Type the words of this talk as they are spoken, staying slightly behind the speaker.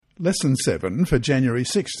Lesson 7 for January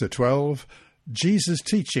 6 to 12, Jesus'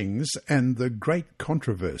 Teachings and the Great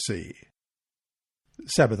Controversy.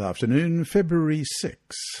 Sabbath afternoon, February 6.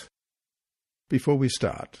 Before we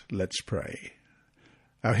start, let's pray.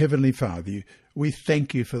 Our Heavenly Father, we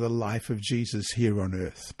thank you for the life of Jesus here on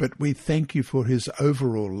earth, but we thank you for his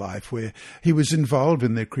overall life where he was involved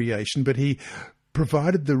in the creation, but he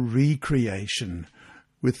provided the recreation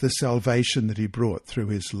with the salvation that he brought through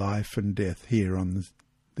his life and death here on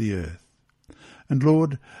the earth. And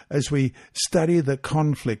Lord, as we study the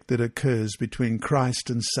conflict that occurs between Christ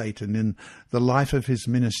and Satan in the life of his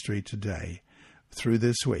ministry today, through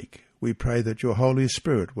this week, we pray that your Holy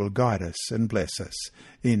Spirit will guide us and bless us.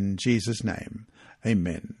 In Jesus' name,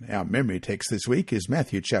 amen. Our memory text this week is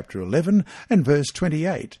Matthew chapter 11 and verse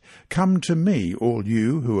 28. Come to me, all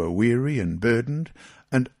you who are weary and burdened,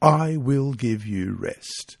 and I will give you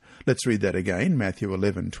rest. Let's read that again, Matthew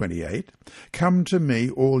 11:28. Come to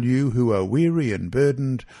me, all you who are weary and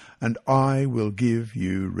burdened, and I will give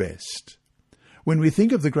you rest. When we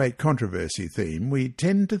think of the Great Controversy theme, we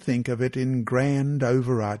tend to think of it in grand,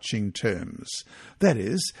 overarching terms. That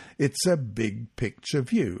is, it's a big picture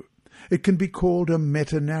view. It can be called a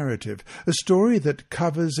meta-narrative, a story that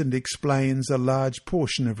covers and explains a large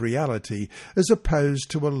portion of reality, as opposed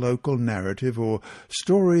to a local narrative or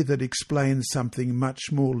story that explains something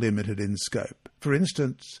much more limited in scope. For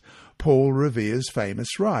instance, Paul Revere's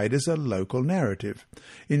famous ride is a local narrative,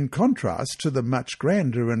 in contrast to the much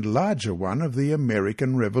grander and larger one of the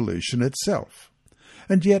American Revolution itself.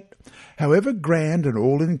 And yet, however grand and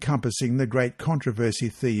all-encompassing the Great Controversy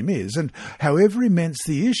theme is, and however immense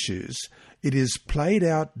the issues, it is played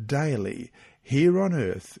out daily here on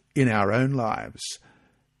earth in our own lives,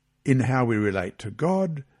 in how we relate to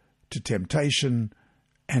God, to temptation,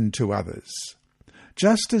 and to others.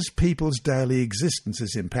 Just as people's daily existence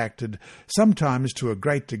is impacted, sometimes to a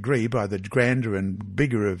great degree, by the grander and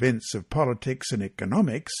bigger events of politics and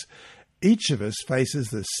economics, each of us faces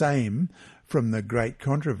the same from the Great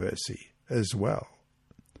Controversy as well.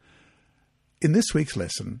 In this week's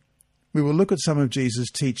lesson, we will look at some of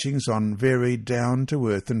Jesus' teachings on very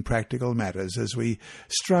down-to-earth and practical matters as we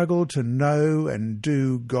struggle to know and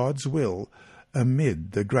do God's will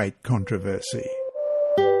amid the Great Controversy.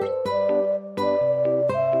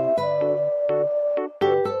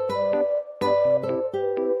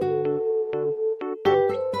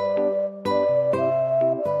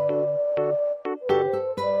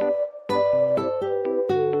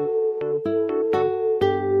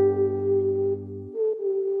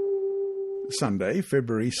 Sunday,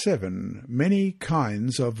 February 7, Many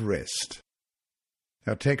Kinds of Rest.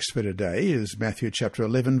 Our text for today is Matthew chapter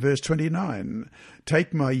 11, verse 29.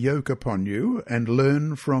 Take my yoke upon you and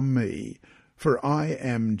learn from me, for I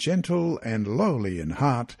am gentle and lowly in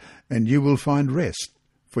heart, and you will find rest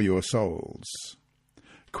for your souls.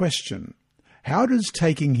 Question: how does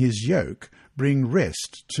taking his yoke bring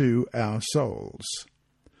rest to our souls?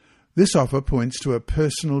 This offer points to a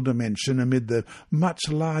personal dimension amid the much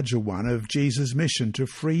larger one of Jesus' mission to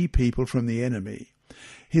free people from the enemy.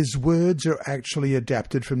 His words are actually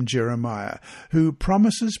adapted from Jeremiah, who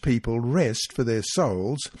promises people rest for their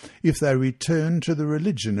souls if they return to the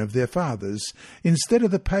religion of their fathers, instead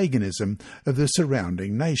of the paganism of the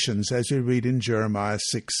surrounding nations, as we read in Jeremiah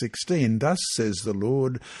 6:16. Thus says the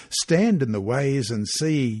Lord, stand in the ways and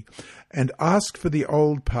see, and ask for the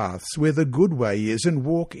old paths where the good way is, and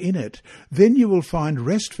walk in it. Then you will find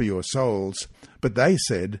rest for your souls. But they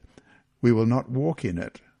said, we will not walk in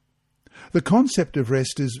it. The concept of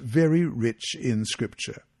rest is very rich in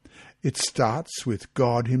Scripture. It starts with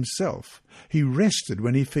God himself. He rested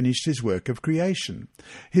when he finished his work of creation.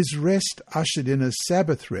 His rest ushered in a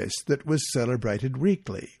Sabbath rest that was celebrated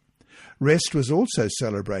weekly. Rest was also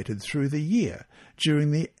celebrated through the year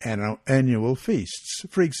during the annual feasts.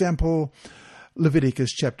 For example,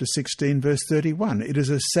 Leviticus chapter 16, verse 31, it is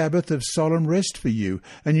a Sabbath of solemn rest for you,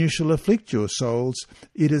 and you shall afflict your souls.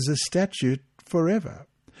 It is a statute forever.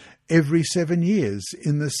 Every 7 years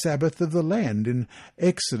in the Sabbath of the land in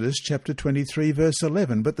Exodus chapter 23, verse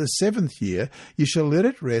 11. But the 7th year you shall let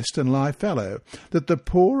it rest and lie fallow, that the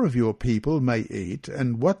poor of your people may eat,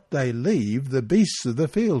 and what they leave the beasts of the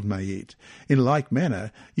field may eat. In like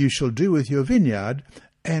manner you shall do with your vineyard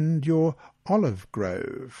and your olive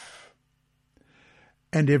grove.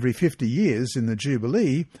 And every 50 years in the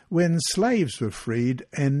Jubilee, when slaves were freed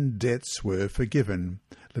and debts were forgiven.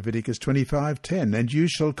 Leviticus 25:10, and you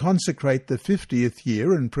shall consecrate the 50th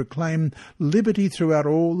year and proclaim liberty throughout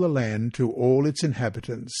all the land to all its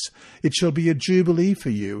inhabitants. It shall be a jubilee for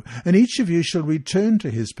you, and each of you shall return to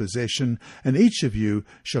his possession, and each of you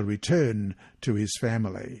shall return to his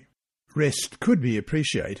family. Rest could be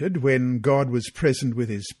appreciated when God was present with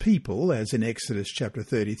his people, as in Exodus chapter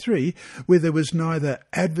 33, where there was neither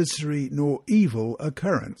adversary nor evil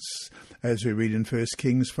occurrence, as we read in 1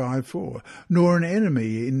 Kings 5:4, nor an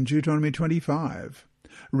enemy in Deuteronomy 25.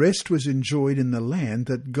 Rest was enjoyed in the land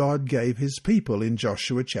that God gave his people in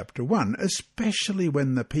Joshua chapter 1, especially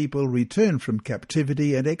when the people returned from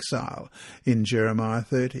captivity and exile in Jeremiah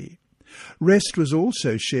 30. Rest was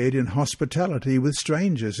also shared in hospitality with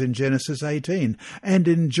strangers in Genesis 18 and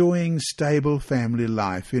enjoying stable family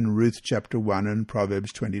life in Ruth chapter 1 and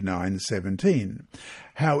Proverbs 29:17.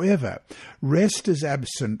 However, rest is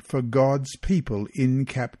absent for God's people in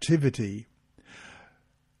captivity.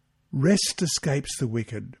 Rest escapes the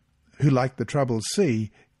wicked, who, like the troubled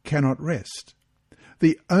sea, cannot rest.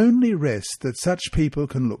 The only rest that such people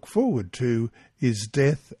can look forward to is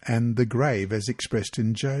death and the grave, as expressed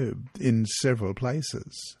in Job in several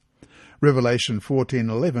places. Revelation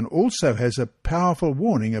 14:11 also has a powerful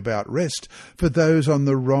warning about rest for those on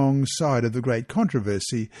the wrong side of the great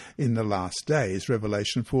controversy in the last days.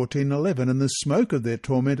 Revelation 14:11, and the smoke of their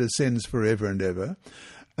torment ascends forever and ever,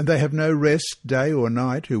 and they have no rest day or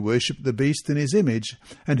night who worship the beast in his image,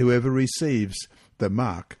 and whoever receives the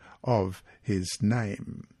mark of his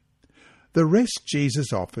name. The rest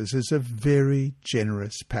Jesus offers is a very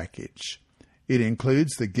generous package. It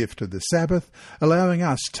includes the gift of the Sabbath, allowing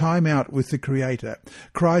us time out with the Creator.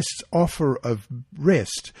 Christ's offer of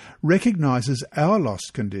rest recognizes our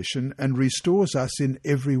lost condition and restores us in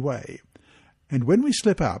every way. And when we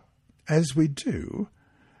slip up, as we do,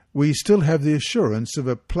 we still have the assurance of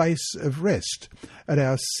a place of rest at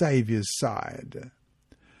our Saviour's side.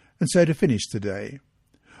 And so to finish today,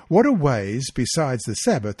 what are ways, besides the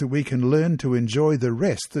Sabbath, that we can learn to enjoy the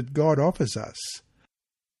rest that God offers us?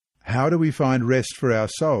 How do we find rest for our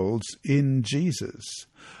souls in Jesus?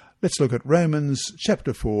 Let's look at Romans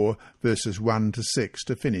chapter 4, verses 1 to 6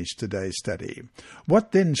 to finish today's study.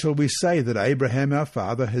 What then shall we say that Abraham our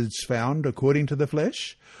father has found according to the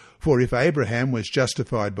flesh? For if Abraham was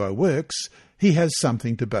justified by works, he has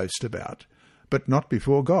something to boast about, but not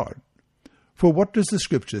before God. For what does the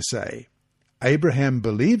Scripture say? Abraham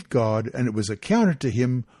believed God, and it was accounted to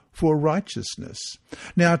him for righteousness.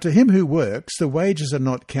 Now to him who works, the wages are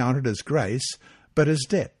not counted as grace, but as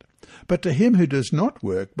debt. But to him who does not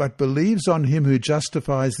work, but believes on him who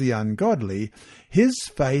justifies the ungodly, his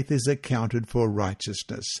faith is accounted for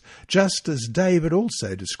righteousness, just as David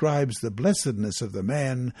also describes the blessedness of the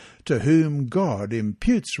man to whom God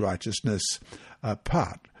imputes righteousness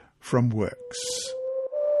apart from works.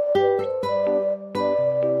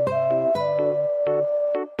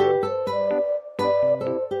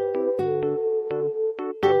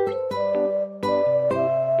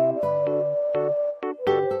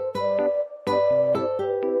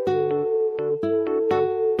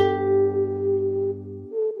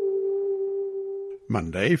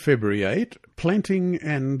 Monday, February 8, Planting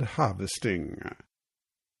and Harvesting.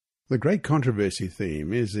 The great controversy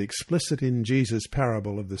theme is explicit in Jesus'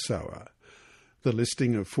 parable of the sower. The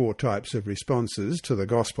listing of 4 types of responses to the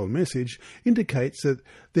gospel message indicates that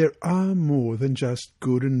there are more than just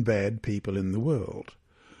good and bad people in the world.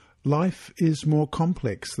 Life is more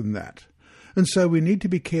complex than that, and so we need to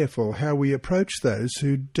be careful how we approach those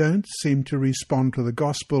who don't seem to respond to the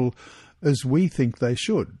gospel as we think they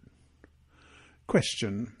should.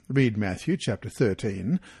 Question. Read Matthew chapter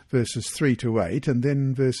 13, verses 3 to 8, and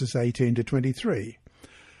then verses 18 to 23.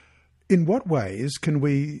 In what ways can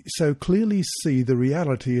we so clearly see the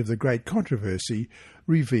reality of the great controversy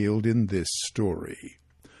revealed in this story?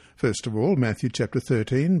 First of all, Matthew chapter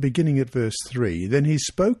 13, beginning at verse 3. Then he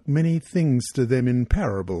spoke many things to them in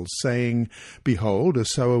parables, saying, Behold, a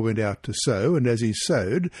sower went out to sow, and as he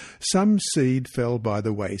sowed, some seed fell by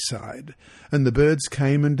the wayside, and the birds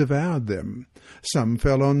came and devoured them. Some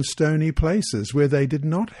fell on stony places, where they did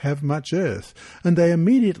not have much earth, and they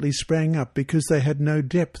immediately sprang up, because they had no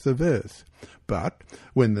depth of earth. But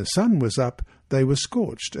when the sun was up, they were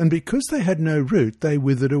scorched, and because they had no root, they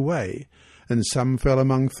withered away. And some fell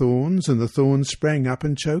among thorns, and the thorns sprang up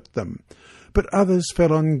and choked them. But others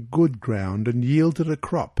fell on good ground, and yielded a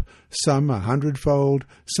crop, some 100-fold,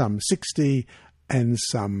 some 60, and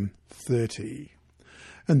some 30.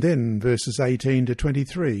 And then verses 18 to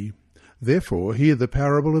 23. Therefore hear the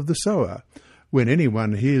parable of the sower. When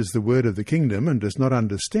anyone hears the word of the kingdom and does not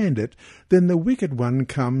understand it, then the wicked one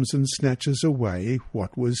comes and snatches away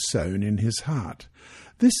what was sown in his heart.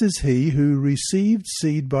 This is he who received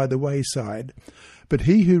seed by the wayside. But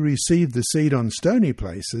he who received the seed on stony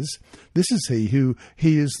places, this is he who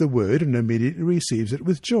hears the word and immediately receives it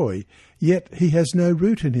with joy. Yet he has no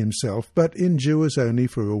root in himself, but endures only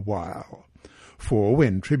for a while. For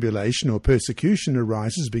when tribulation or persecution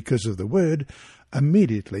arises because of the word,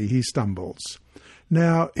 immediately he stumbles.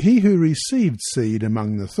 Now he who received seed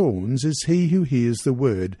among the thorns is he who hears the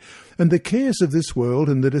word, and the cares of this world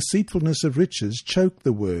and the deceitfulness of riches choke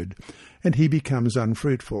the word, and he becomes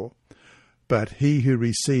unfruitful. But he who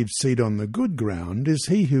received seed on the good ground is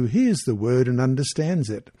he who hears the word and understands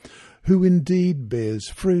it, who indeed bears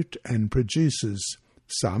fruit and produces,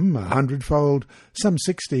 some 100-fold, some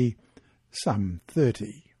 60, some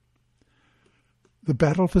 30. The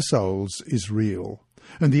battle for souls is real,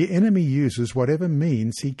 and the enemy uses whatever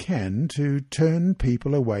means he can to turn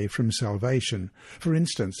people away from salvation. For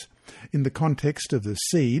instance, in the context of the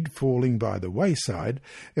seed falling by the wayside,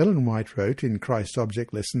 Ellen White wrote in Christ's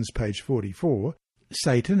Object Lessons, page 44,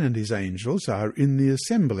 Satan and his angels are in the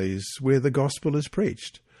assemblies where the gospel is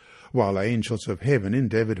preached. While angels of heaven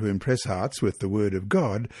endeavour to impress hearts with the word of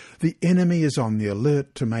God, the enemy is on the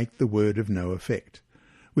alert to make the word of no effect.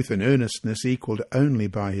 With an earnestness equalled only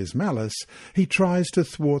by his malice, he tries to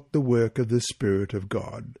thwart the work of the Spirit of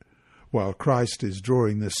God. While Christ is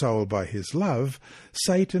drawing the soul by his love,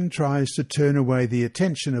 Satan tries to turn away the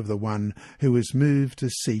attention of the one who is moved to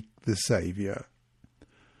seek the Saviour.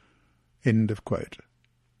 End of quote.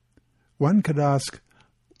 One could ask,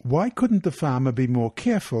 why couldn't the farmer be more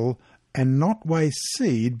careful and not waste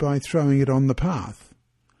seed by throwing it on the path?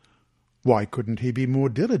 Why couldn't he be more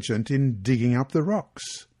diligent in digging up the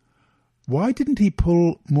rocks? Why didn't he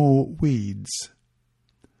pull more weeds?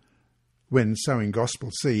 When sowing gospel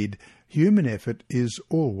seed, human effort is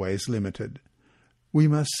always limited. We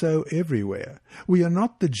must sow everywhere. We are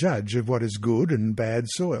not the judge of what is good and bad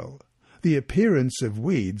soil. The appearance of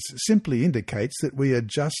weeds simply indicates that we are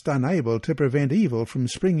just unable to prevent evil from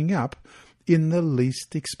springing up in the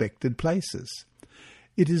least expected places.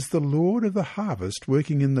 It is the Lord of the harvest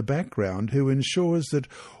working in the background who ensures that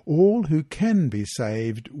all who can be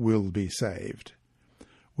saved will be saved.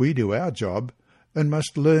 We do our job and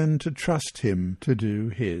must learn to trust him to do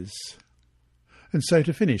his. And so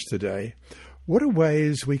to finish today, what are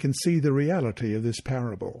ways we can see the reality of this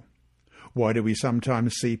parable? Why do we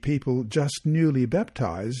sometimes see people just newly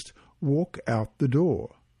baptized walk out the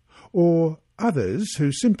door? Or others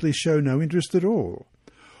who simply show no interest at all?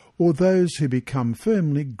 Or those who become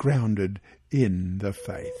firmly grounded in the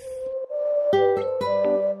faith?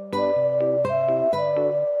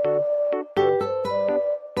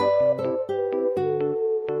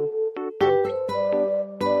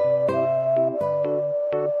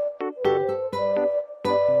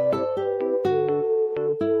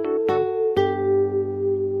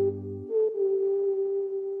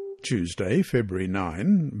 Tuesday, February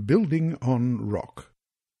 9, Building on Rock.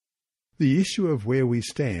 The issue of where we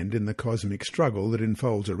stand in the cosmic struggle that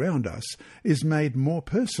unfolds around us is made more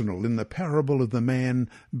personal in the parable of the man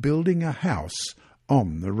building a house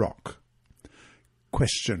on the rock.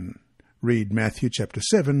 Question. Read Matthew chapter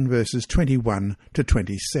 7, verses 21 to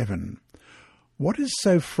 27. What is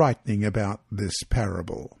so frightening about this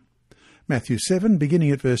parable? Matthew 7,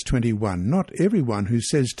 beginning at verse 21, Not everyone who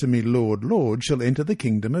says to me, Lord, Lord, shall enter the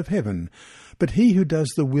kingdom of heaven, but he who does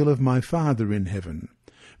the will of my Father in heaven.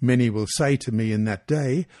 Many will say to me in that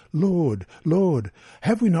day, Lord, Lord,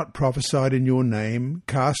 have we not prophesied in your name,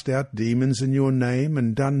 cast out demons in your name,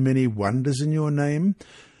 and done many wonders in your name?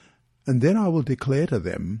 And then I will declare to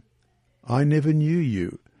them, I never knew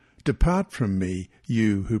you. Depart from me,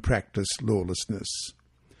 you who practice lawlessness.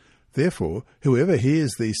 Therefore, whoever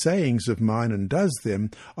hears these sayings of mine and does them,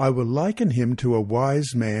 I will liken him to a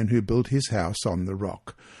wise man who built his house on the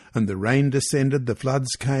rock. And the rain descended, the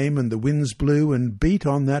floods came, and the winds blew and beat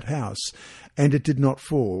on that house, and it did not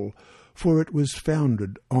fall, for it was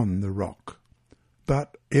founded on the rock.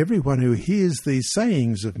 But everyone who hears these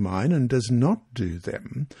sayings of mine and does not do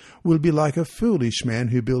them will be like a foolish man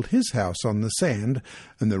who built his house on the sand,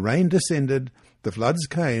 and the rain descended, the floods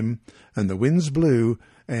came, and the winds blew,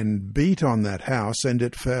 and beat on that house, and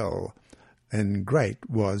it fell, and great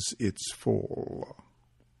was its fall.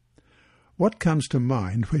 What comes to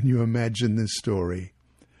mind when you imagine this story?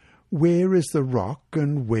 Where is the rock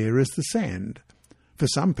and where is the sand? For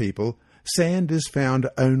some people, sand is found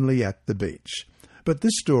only at the beach. But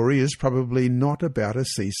this story is probably not about a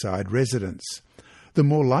seaside residence. The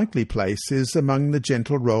more likely place is among the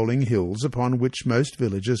gentle rolling hills upon which most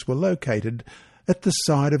villages were located, at the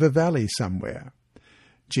side of a valley somewhere.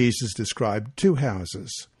 Jesus described two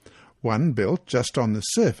houses, one built just on the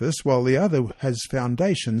surface, while the other has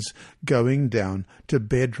foundations going down to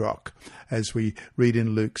bedrock, as we read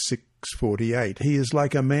in Luke 6:48. He is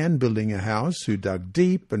like a man building a house who dug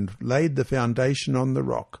deep and laid the foundation on the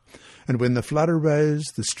rock. And when the flood arose,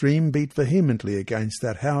 the stream beat vehemently against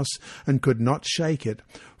that house and could not shake it,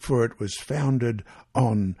 for it was founded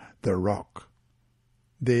on the rock.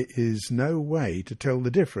 There is no way to tell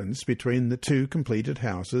the difference between the two completed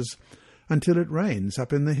houses until it rains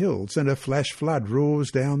up in the hills and a flash flood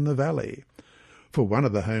roars down the valley. For one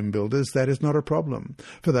of the home builders, that is not a problem,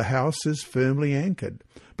 for the house is firmly anchored.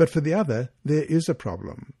 But for the other, there is a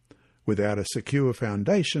problem. Without a secure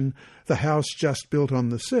foundation, the house just built on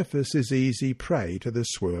the surface is easy prey to the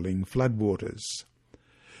swirling floodwaters.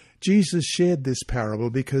 Jesus shared this parable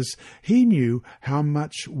because he knew how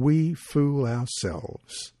much we fool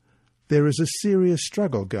ourselves. There is a serious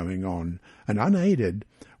struggle going on, and unaided,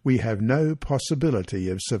 we have no possibility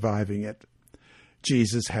of surviving it.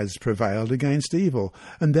 Jesus has prevailed against evil,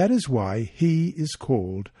 and that is why he is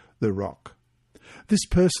called the Rock. This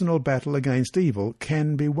personal battle against evil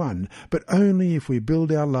can be won, but only if we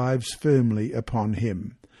build our lives firmly upon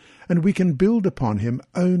him. And we can build upon him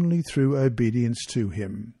only through obedience to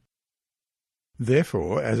him.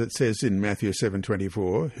 Therefore, as it says in Matthew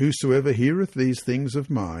 7:24, "Whosoever heareth these things of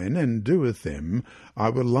mine, and doeth them, I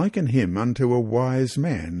will liken him unto a wise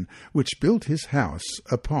man, which built his house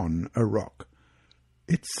upon a rock."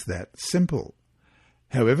 It's that simple.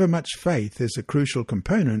 However much faith is a crucial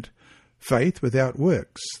component, faith without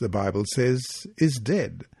works, the Bible says, is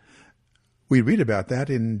dead. We read about that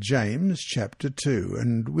in James chapter 2,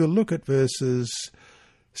 and we'll look at verses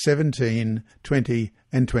 17, 20,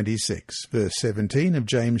 and 26. Verse 17 of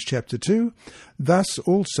James chapter 2, "Thus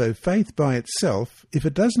also faith by itself, if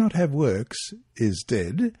it does not have works, is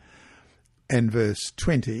dead." And verse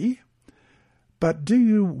 20, "But do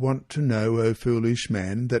you want to know, O foolish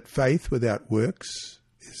man, that faith without works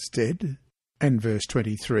is dead?" And verse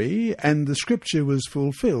 23, "And the scripture was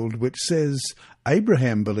fulfilled, which says,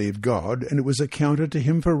 Abraham believed God, and it was accounted to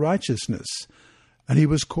him for righteousness, and he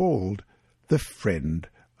was called the friend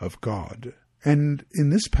of God." And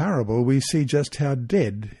in this parable we see just how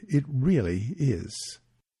dead it really is.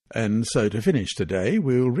 And so to finish today,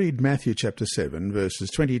 we'll read Matthew chapter 7,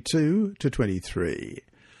 verses 22 to 23.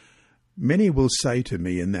 "Many will say to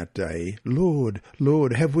me in that day, Lord,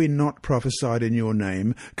 Lord, have we not prophesied in your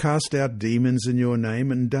name, cast out demons in your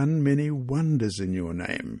name, and done many wonders in your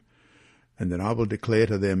name? And then I will declare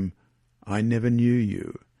to them, I never knew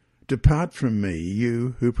you. Depart from me,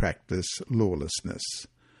 you who practice lawlessness."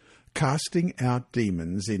 Casting out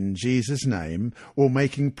demons in Jesus' name, or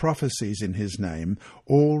making prophecies in his name,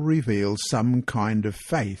 all reveal some kind of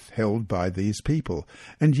faith held by these people.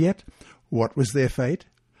 And yet, what was their fate?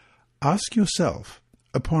 Ask yourself,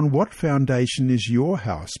 upon what foundation is your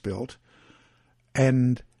house built?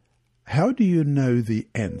 And how do you know the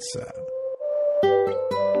answer?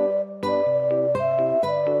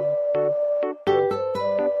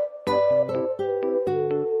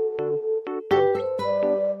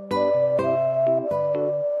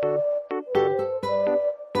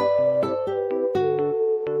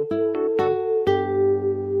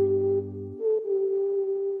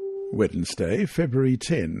 Wednesday, February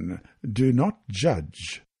 10. Do not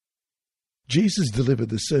judge. Jesus delivered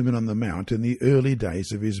the Sermon on the Mount in the early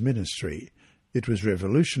days of his ministry. It was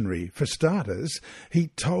revolutionary. For starters, he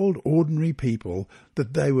told ordinary people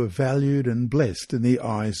that they were valued and blessed in the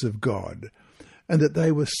eyes of God, and that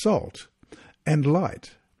they were salt and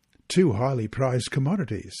light, two highly prized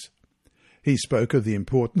commodities. He spoke of the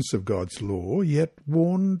importance of God's law, yet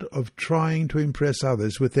warned of trying to impress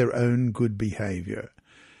others with their own good behaviour.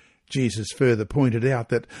 Jesus further pointed out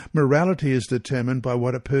that morality is determined by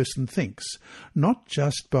what a person thinks, not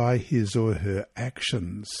just by his or her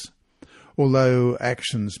actions, although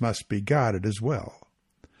actions must be guarded as well.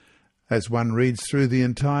 As one reads through the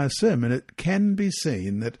entire sermon, it can be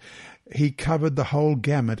seen that he covered the whole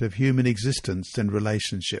gamut of human existence and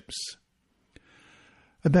relationships.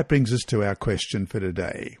 And that brings us to our question for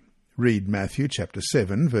today. Read Matthew chapter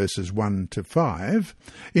 7, verses 1 to 5.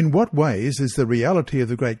 In what ways is the reality of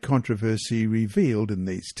the great controversy revealed in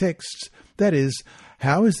these texts? That is,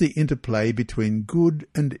 how is the interplay between good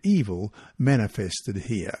and evil manifested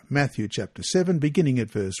here? Matthew chapter 7, beginning at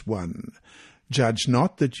verse 1. "Judge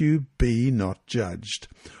not that you be not judged.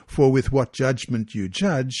 For with what judgment you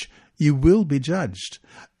judge, you will be judged.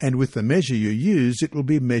 And with the measure you use, it will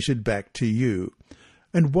be measured back to you.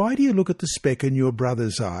 And why do you look at the speck in your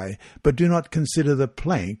brother's eye, but do not consider the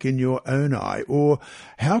plank in your own eye? Or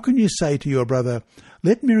how can you say to your brother,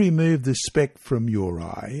 let me remove the speck from your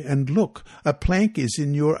eye, and look, a plank is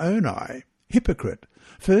in your own eye? Hypocrite,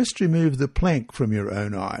 first remove the plank from your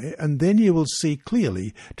own eye, and then you will see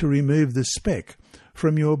clearly to remove the speck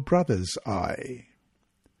from your brother's eye.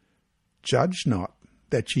 Judge not,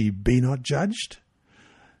 that ye be not judged.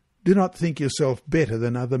 Do not think yourself better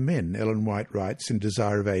than other men, Ellen White writes in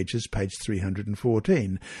Desire of Ages, page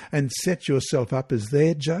 314, and set yourself up as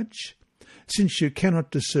their judge. Since you cannot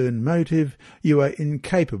discern motive, you are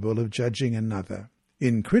incapable of judging another.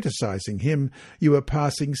 In criticizing him, you are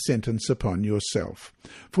passing sentence upon yourself.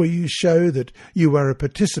 For you show that you are a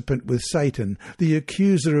participant with Satan, the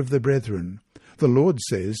accuser of the brethren. The Lord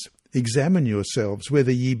says, examine yourselves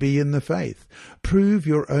whether ye be in the faith. Prove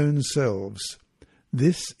your own selves.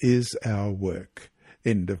 This is our work.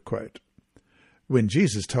 End of quote. When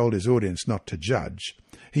Jesus told his audience not to judge,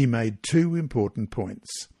 he made two important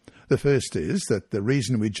points. The first is that the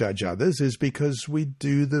reason we judge others is because we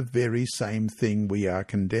do the very same thing we are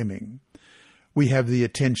condemning. We have the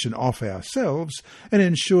attention off ourselves and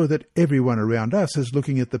ensure that everyone around us is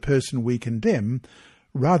looking at the person we condemn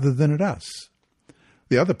rather than at us.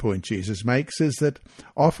 The other point Jesus makes is that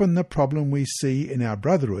often the problem we see in our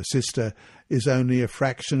brother or sister is only a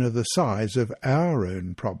fraction of the size of our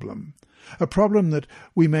own problem, a problem that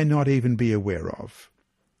we may not even be aware of.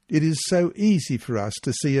 It is so easy for us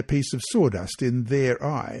to see a piece of sawdust in their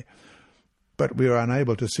eye, but we are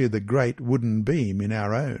unable to see the great wooden beam in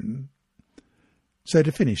our own. So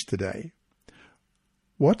to finish today,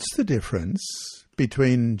 what's the difference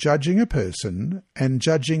between judging a person and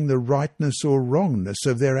judging the rightness or wrongness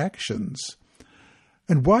of their actions?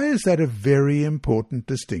 And why is that a very important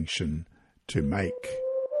distinction to make?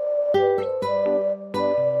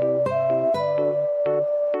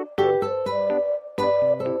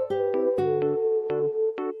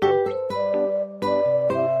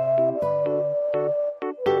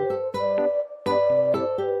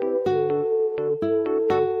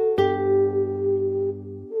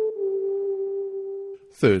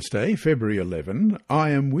 Thursday, February 11,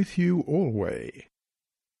 I am with you always.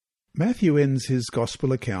 Matthew ends his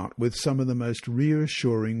Gospel account with some of the most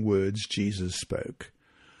reassuring words Jesus spoke.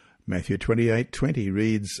 Matthew 28:20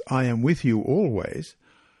 reads, I am with you always,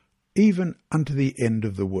 even unto the end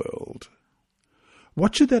of the world.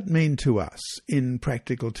 What should that mean to us in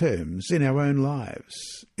practical terms, in our own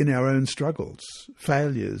lives, in our own struggles,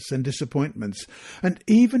 failures and disappointments, and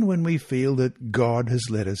even when we feel that God has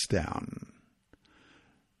let us down?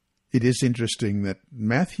 It is interesting that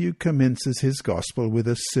Matthew commences his Gospel with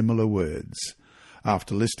a similar words.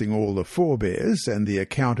 After listing all the forebears and the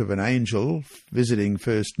account of an angel visiting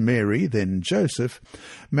first Mary, then Joseph,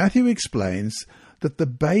 Matthew explains that the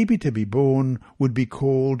baby to be born would be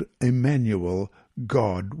called Emmanuel,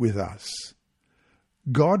 God with us.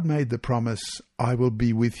 God made the promise, I will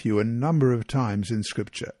be with you, a number of times in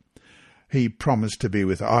Scripture. He promised to be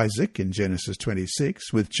with Isaac in Genesis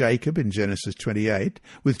 26, with Jacob in Genesis 28,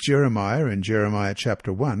 with Jeremiah in Jeremiah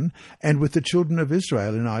chapter 1, and with the children of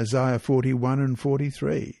Israel in Isaiah 41 and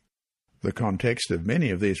 43. The context of many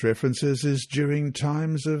of these references is during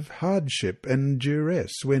times of hardship and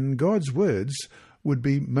duress, when God's words would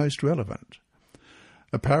be most relevant.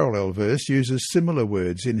 A parallel verse uses similar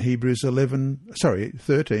words in Hebrews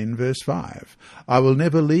 13, verse 5. I will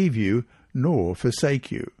never leave you nor forsake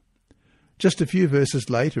you. Just a few verses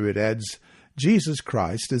later it adds, Jesus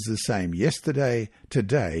Christ is the same yesterday,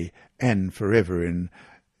 today, and forever in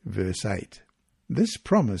verse 8. This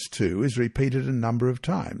promise, too, is repeated a number of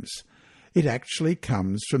times. It actually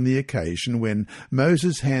comes from the occasion when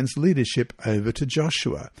Moses hands leadership over to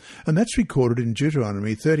Joshua, and that's recorded in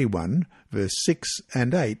Deuteronomy 31, verse 6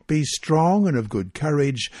 and 8. Be strong and of good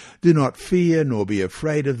courage, do not fear nor be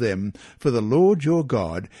afraid of them, for the Lord your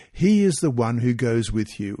God, he is the one who goes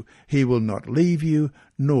with you. He will not leave you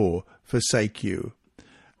nor forsake you.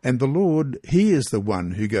 And the Lord, he is the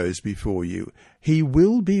one who goes before you. He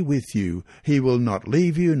will be with you. He will not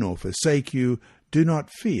leave you nor forsake you. Do not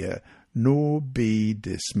fear, nor be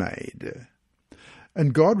dismayed.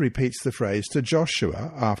 And God repeats the phrase to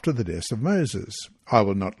Joshua after the death of Moses. I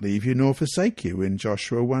will not leave you nor forsake you in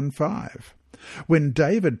Joshua 1:5. When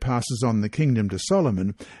David passes on the kingdom to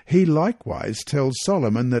Solomon, he likewise tells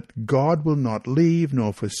Solomon that God will not leave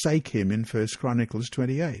nor forsake him in 1 Chronicles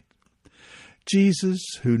 28. Jesus,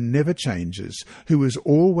 who never changes, who is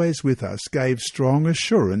always with us, gave strong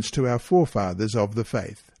assurance to our forefathers of the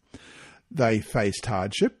faith. They faced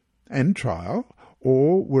hardship and trial,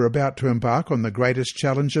 or were about to embark on the greatest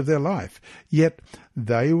challenge of their life, yet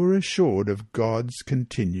they were assured of God's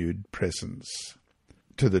continued presence.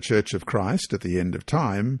 To the Church of Christ at the end of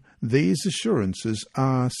time, these assurances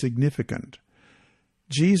are significant.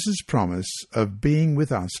 Jesus' promise of being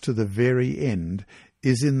with us to the very end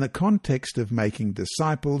is in the context of making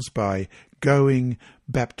disciples by going,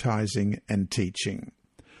 baptizing, and teaching.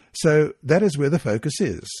 So that is where the focus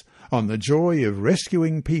is, on the joy of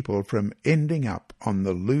rescuing people from ending up on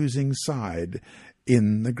the losing side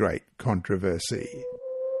in the great controversy.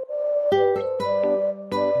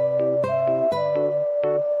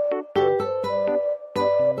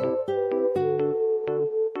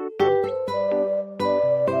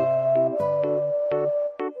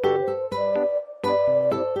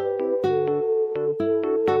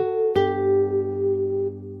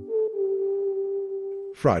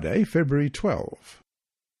 Friday, February 12.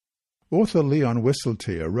 Author Leon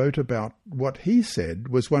Whistletier wrote about what he said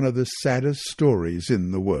was one of the saddest stories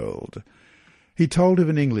in the world. He told of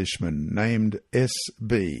an Englishman named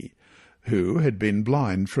S.B., who had been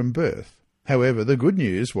blind from birth. However, the good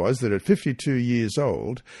news was that at 52 years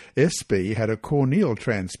old, S.B. had a corneal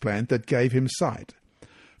transplant that gave him sight.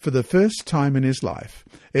 For the first time in his life,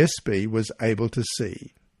 S.B. was able to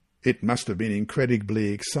see. It must have been incredibly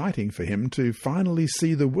exciting for him to finally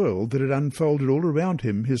see the world that had unfolded all around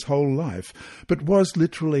him his whole life, but was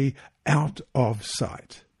literally out of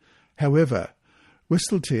sight. However,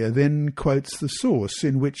 Whistletier then quotes the source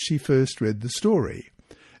in which he first read the story.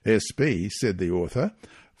 S.B., said the author,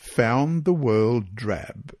 found the world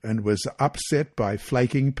drab and was upset by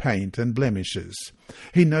flaking paint and blemishes.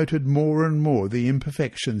 He noted more and more the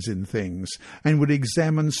imperfections in things, and would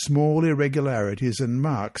examine small irregularities and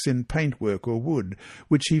marks in paintwork or wood,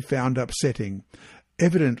 which he found upsetting,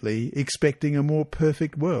 evidently expecting a more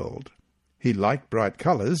perfect world. He liked bright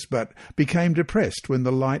colours, but became depressed when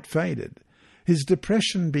the light faded. His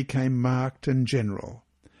depression became marked and general.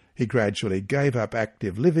 He gradually gave up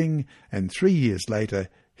active living, and 3 years later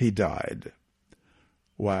he died.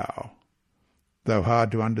 Wow. Though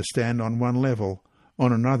hard to understand on one level,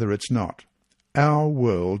 on another it's not. Our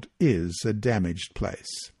world is a damaged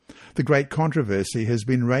place. The great controversy has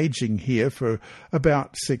been raging here for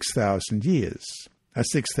about 6,000 years. A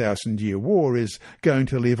 6,000-year war is going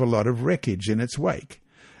to leave a lot of wreckage in its wake.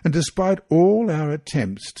 And despite all our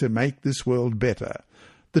attempts to make this world better,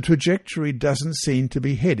 the trajectory doesn't seem to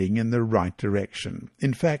be heading in the right direction.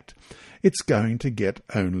 In fact, it's going to get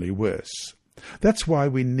only worse. That's why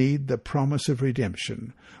we need the promise of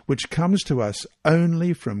redemption, which comes to us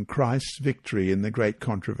only from Christ's victory in the great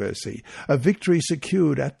controversy, a victory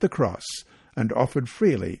secured at the cross and offered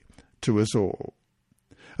freely to us all.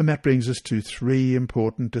 And that brings us to 3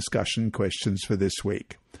 important discussion questions for this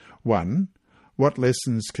week. 1. What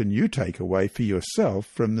lessons can you take away for yourself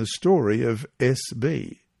from the story of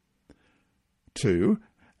S.B.? 2.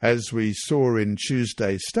 As we saw in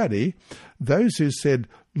Tuesday's study, those who said,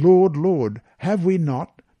 Lord, Lord, have we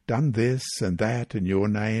not done this and that in your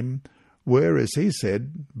name, were, as he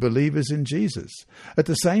said, believers in Jesus. At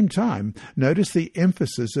the same time, notice the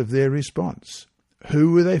emphasis of their response.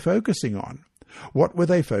 Who were they focusing on? What were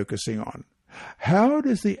they focusing on? How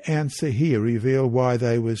does the answer here reveal why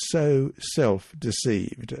they were so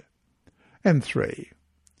self-deceived? And 3.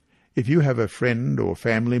 If you have a friend or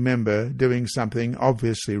family member doing something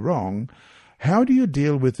obviously wrong, how do you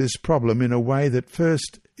deal with this problem in a way that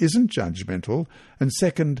first isn't judgmental and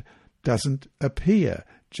second doesn't appear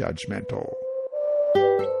judgmental?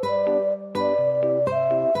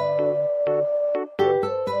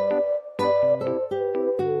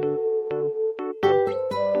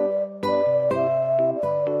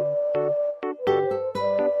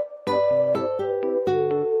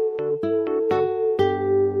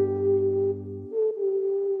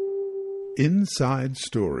 Inside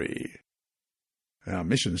Story. Our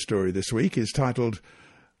mission story this week is titled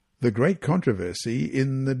The Great Controversy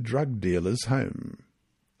in the Drug Dealer's Home.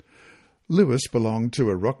 Lewis belonged to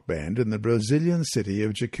a rock band in the Brazilian city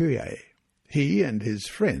of Jequié. He and his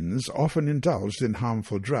friends often indulged in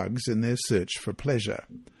harmful drugs in their search for pleasure.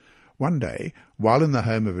 One day, while in the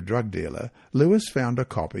home of a drug dealer, Lewis found a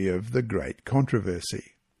copy of The Great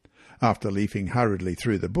Controversy. After leafing hurriedly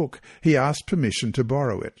through the book, he asked permission to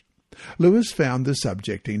borrow it. Lewis found the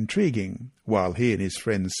subject intriguing. While he and his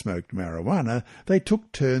friends smoked marijuana, they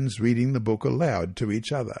took turns reading the book aloud to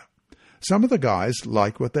each other. Some of the guys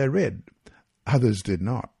liked what they read. Others did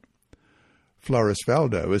not. Floris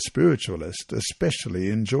Valdo, a spiritualist, especially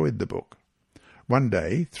enjoyed the book. One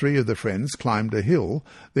day, 3 of the friends climbed a hill,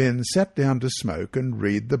 then sat down to smoke and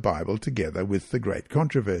read the Bible together with The Great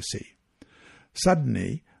Controversy.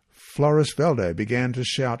 Suddenly, Floris Valdo began to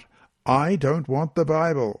shout, "I don't want the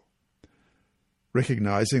Bible."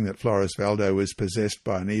 Recognizing that Floris Valdo was possessed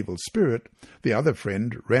by an evil spirit, the other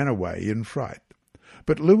friend ran away in fright.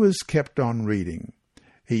 But Lewis kept on reading.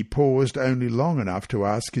 He paused only long enough to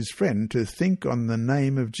ask his friend to think on the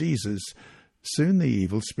name of Jesus. Soon the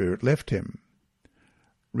evil spirit left him.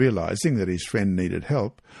 Realizing that his friend needed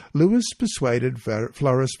help, Lewis persuaded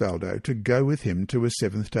Flores Valdo to go with him to a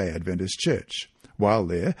Seventh-day Adventist church. While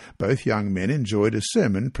there, both young men enjoyed a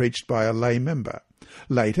sermon preached by a lay member.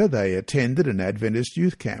 Later, they attended an Adventist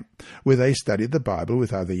youth camp, where they studied the Bible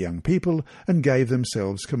with other young people and gave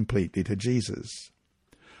themselves completely to Jesus.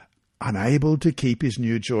 Unable to keep his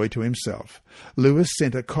new joy to himself, Lewis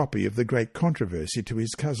sent a copy of The Great Controversy to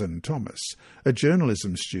his cousin Thomas, a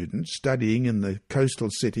journalism student studying in the coastal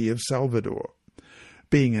city of Salvador.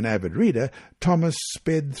 Being an avid reader, Thomas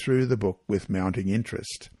sped through the book with mounting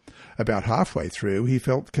interest. About halfway through, he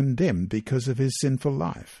felt condemned because of his sinful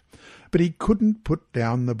life, but he couldn't put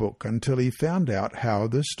down the book until he found out how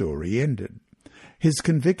the story ended. His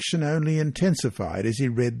conviction only intensified as he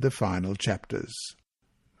read the final chapters.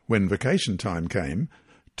 When vacation time came,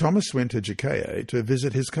 Thomas went to Jacaé to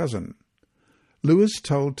visit his cousin. Lewis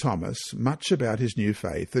told Thomas much about his new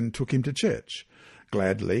faith and took him to church.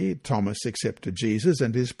 Gladly, Thomas accepted Jesus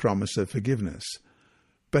and his promise of forgiveness.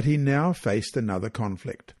 But he now faced another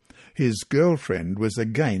conflict. His girlfriend was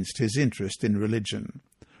against his interest in religion.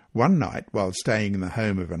 One night, while staying in the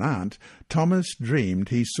home of an aunt, Thomas dreamed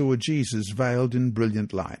he saw Jesus veiled in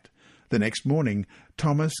brilliant light. The next morning,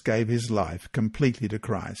 Thomas gave his life completely to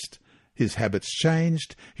Christ. His habits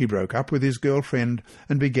changed, he broke up with his girlfriend,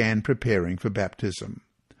 and began preparing for baptism.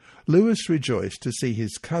 Lewis rejoiced to see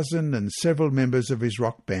his cousin and several members of his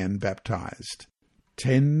rock band baptized.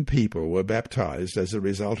 10 people were baptized as a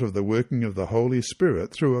result of the working of the Holy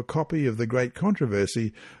Spirit through a copy of The Great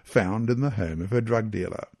Controversy found in the home of a drug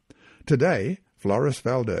dealer. Today, Flores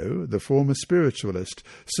Valdo, the former spiritualist,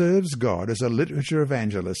 serves God as a literature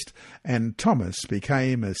evangelist, and Thomas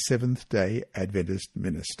became a Seventh-day Adventist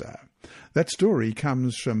minister. That story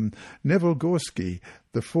comes from Neville Gorski,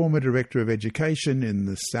 the former Director of Education in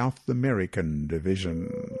the South American Division.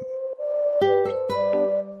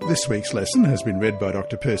 This week's lesson has been read by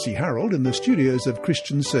Dr. Percy Harold in the studios of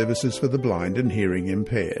Christian Services for the Blind and Hearing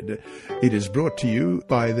Impaired. It is brought to you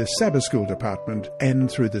by the Sabbath School Department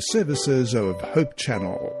and through the services of Hope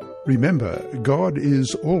Channel. Remember, God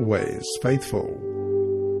is always faithful.